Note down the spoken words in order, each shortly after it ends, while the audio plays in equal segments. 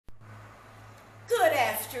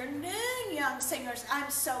afternoon, young singers.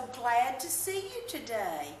 I'm so glad to see you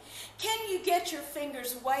today. Can you get your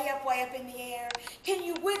fingers way up in the air? Can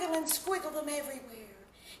you wiggle and squiggle them everywhere?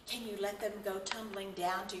 Can you let them go tumbling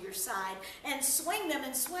down to your side and swing them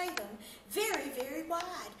and sway them very, very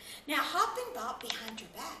wide? Now hop and bop behind your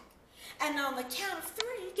back. And on the count of 3,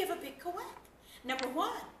 give a big quack. Number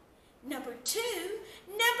 1, number 2,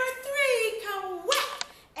 number 3, quack.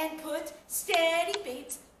 And put steady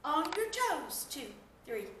beats on your toes. 2,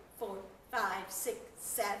 3, 4, 5, 6,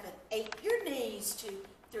 7, 8. Your knees. 2,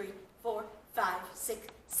 3, 4, 5, 6,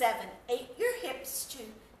 7, 8. Your hips. 2,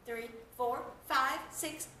 3, 4, 5,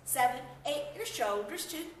 6, 7, 8. Your shoulders.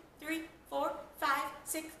 2, 3, 4, 5,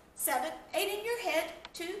 6, 7, 8. In your head.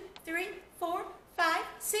 2, 3, 4, 5,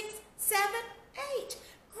 6, 7, 8.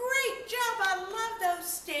 Great job. I love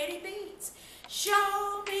those steady beats.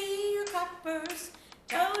 Show me your clappers.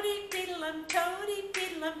 Toady-diddle-um,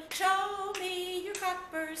 toady-diddle-um, show me your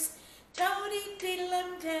clappers.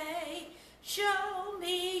 Toady-diddle-um day, show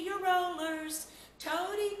me your rollers.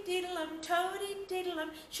 Toady-diddle-um,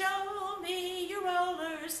 toady-diddle-um, show me your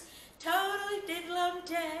rollers. Toady-diddle-um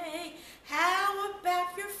day, how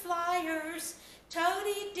about your flyers?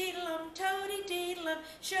 Toady-diddle-um, toady-diddle-um,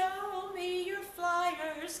 show me your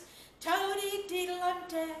flyers. Toady-diddle-um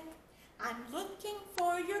day, I'm looking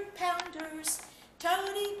for your pounders.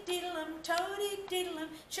 Toady-diddle-um, toady-diddle-um,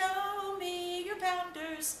 show me your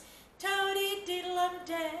pounders. Toady-diddle-um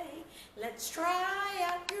day, let's try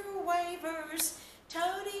out your wavers.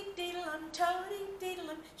 Toady-diddle-um,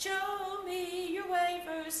 toady-diddle-um, show me your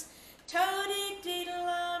wavers.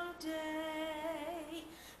 Toady-diddle-um day.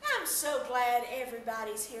 I'm so glad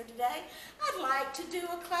everybody's here today. I'd like to do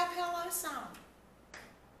a clap hello song.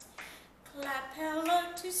 Clap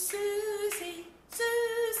hello to Susie,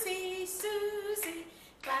 Susie, Susie.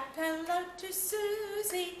 Clap hello to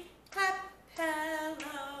Susie, clap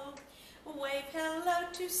hello. Wave hello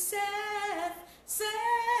to Seth,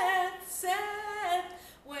 Seth, Seth.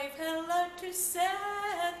 Wave hello to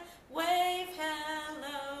Seth, wave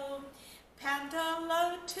hello. Pound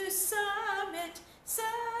hello to Summit,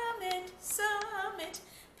 Summit, Summit.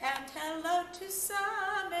 Pound hello to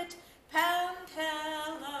Summit, pound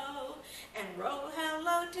hello. And roll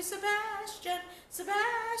hello to Sebastian,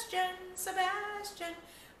 Sebastian, Sebastian.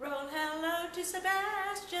 Roll hello to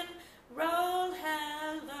Sebastian, roll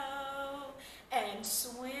hello. And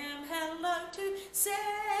swim hello to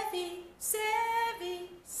Savvy, Savvy,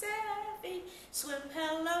 Savvy. Swim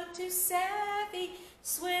hello to Savvy,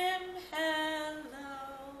 swim hello.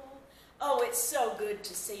 Oh, it's so good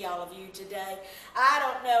to see all of you today. I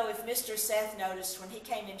don't know if Mr. Seth noticed when he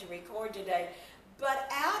came in to record today, but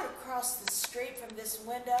out across the street from this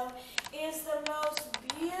window is the most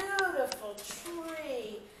beautiful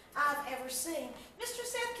tree I've ever seen. Mr.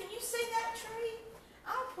 Seth, can you see that tree?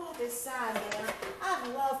 I'll pull this sign down.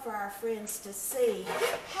 I'd love for our friends to see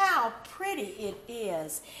how pretty it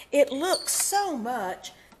is. It looks so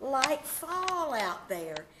much like fall out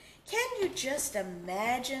there. Can you just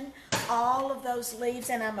imagine all of those leaves?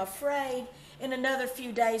 And I'm afraid in another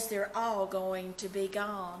few days they're all going to be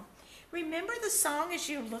gone. Remember the song as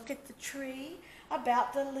you look at the tree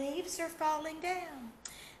about the leaves are falling down.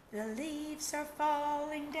 The leaves are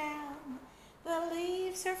falling down. The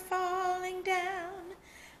leaves are falling down.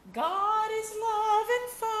 God is love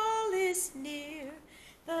and fall is near.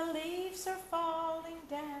 The leaves are falling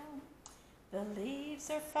down. The leaves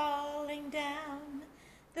are falling down.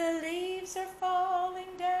 The leaves are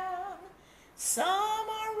falling down. Some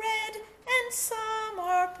are red and some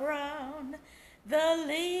are brown. The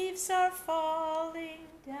leaves are falling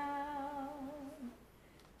down.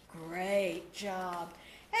 Great job.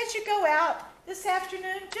 As you go out this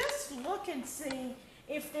afternoon, just look and see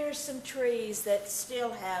if there's some trees that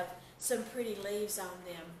still have some pretty leaves on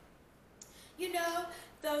them. You know,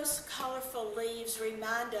 those colorful leaves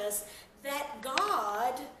remind us that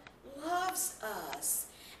God loves us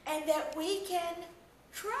and that we can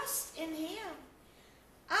trust in Him.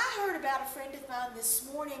 I heard about a friend of mine this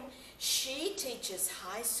morning. She teaches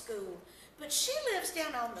high school, but she lives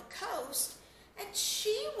down on the coast, and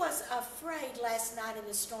she was afraid last night in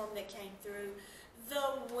the storm that came through.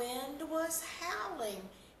 The wind was howling,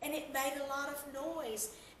 and it made a lot of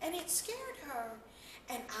noise, and it scared her.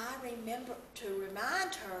 And I remember to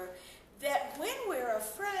remind her that when we're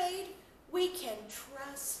afraid, we can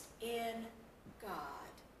trust in God.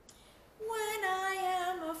 When I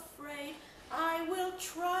am afraid, I will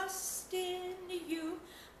trust in you.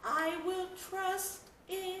 I will trust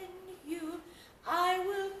in you. I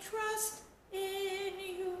will trust in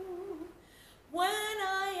you. When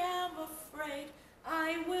I am afraid,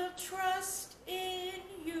 I will trust in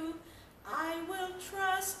you. I will trust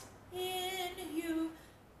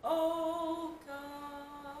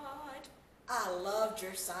loved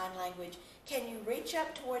your sign language. Can you reach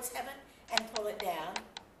up towards heaven and pull it down?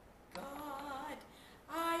 God,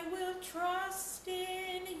 I will trust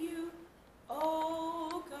in you,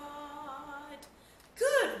 oh God.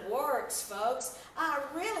 Good works, folks. I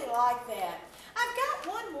really like that. I've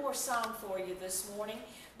got one more song for you this morning,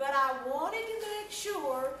 but I wanted to make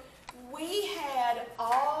sure we had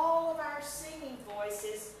all of our singing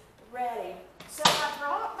voices ready. So I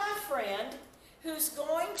brought my friend who's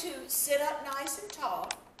going to sit up nice and tall.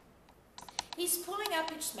 He's pulling up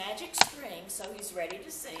his magic string, so he's ready to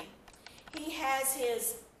sing. He has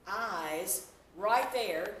his eyes right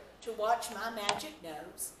there to watch my magic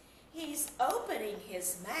nose. He's opening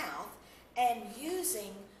his mouth and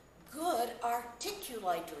using good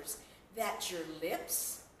articulators. That's your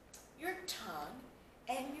lips, your tongue,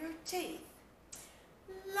 and your teeth.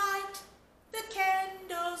 Light the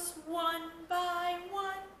candles one by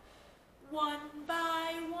one, one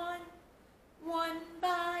by one, one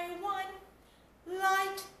by one.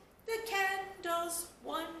 Light the candles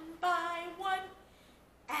one by one.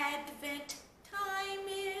 Advent time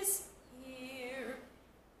is here.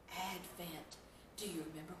 Advent. Do you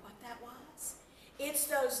remember what that was? It's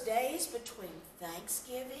those days between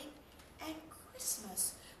Thanksgiving and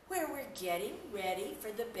Christmas where we're getting ready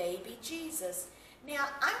for the baby Jesus. Now,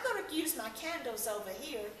 I'm going to use my candles over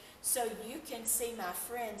here so you can see my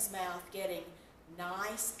friend's mouth getting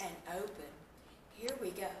nice and open. Here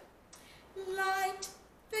we go. Light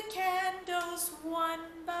the candles one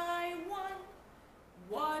by one,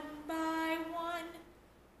 one by one,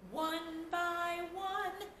 one by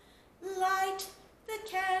one. Light the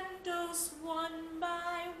candles one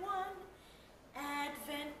by one.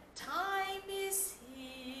 Advent time is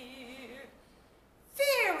here.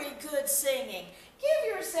 Very good singing.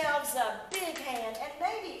 Give yourselves a big hand and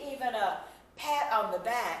maybe even a pat on the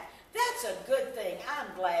back. That's a good thing.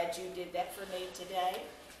 I'm glad you did that for me today.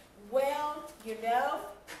 Well, you know,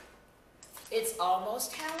 it's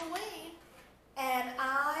almost Halloween, and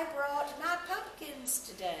I brought my pumpkins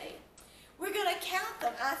today. We're going to count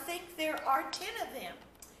them. I think there are 10 of them.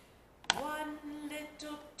 1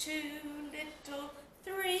 little, 2 little,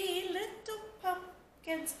 3 little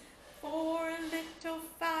pumpkins, 4 little,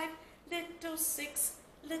 5 little, 6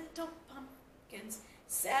 little pumpkins,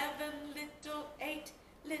 7 little, 8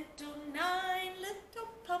 little, 9 little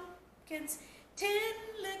pumpkins, 10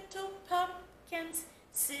 little pumpkins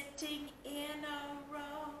sitting in a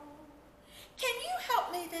row. Can you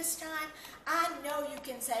help me this time? I know you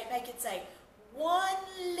can make it say 1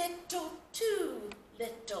 little, 2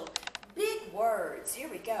 little. Big words. Here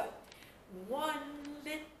we go. 1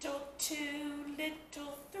 little, 2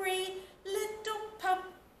 little, 3 little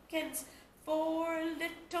pumpkins, 4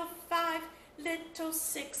 little, 5 little,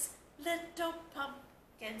 6 little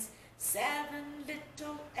pumpkins, 7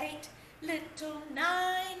 little, 8 little,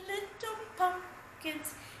 9 little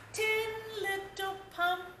pumpkins, 10 little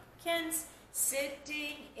pumpkins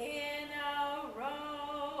sitting in a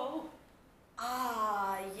row.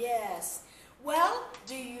 Ah, yes. Well,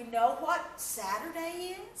 do you know what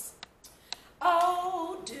Saturday is?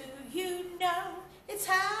 Oh, do you know it's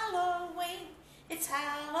Halloween? It's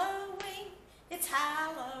Halloween. It's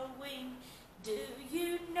Halloween. Do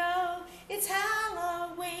you know it's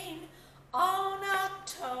Halloween on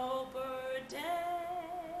October Day?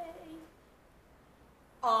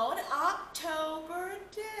 On October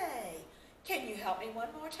Day. Can you help me one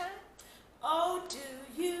more time? Oh,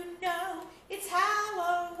 do you know it's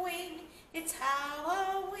Halloween? It's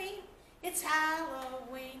Halloween. It's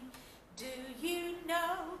Halloween. Do you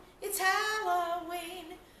know it's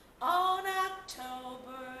Halloween on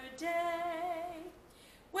October Day?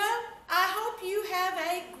 Well, I hope you have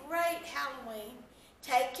a great Halloween.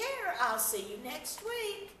 Take care. I'll see you next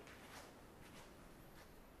week.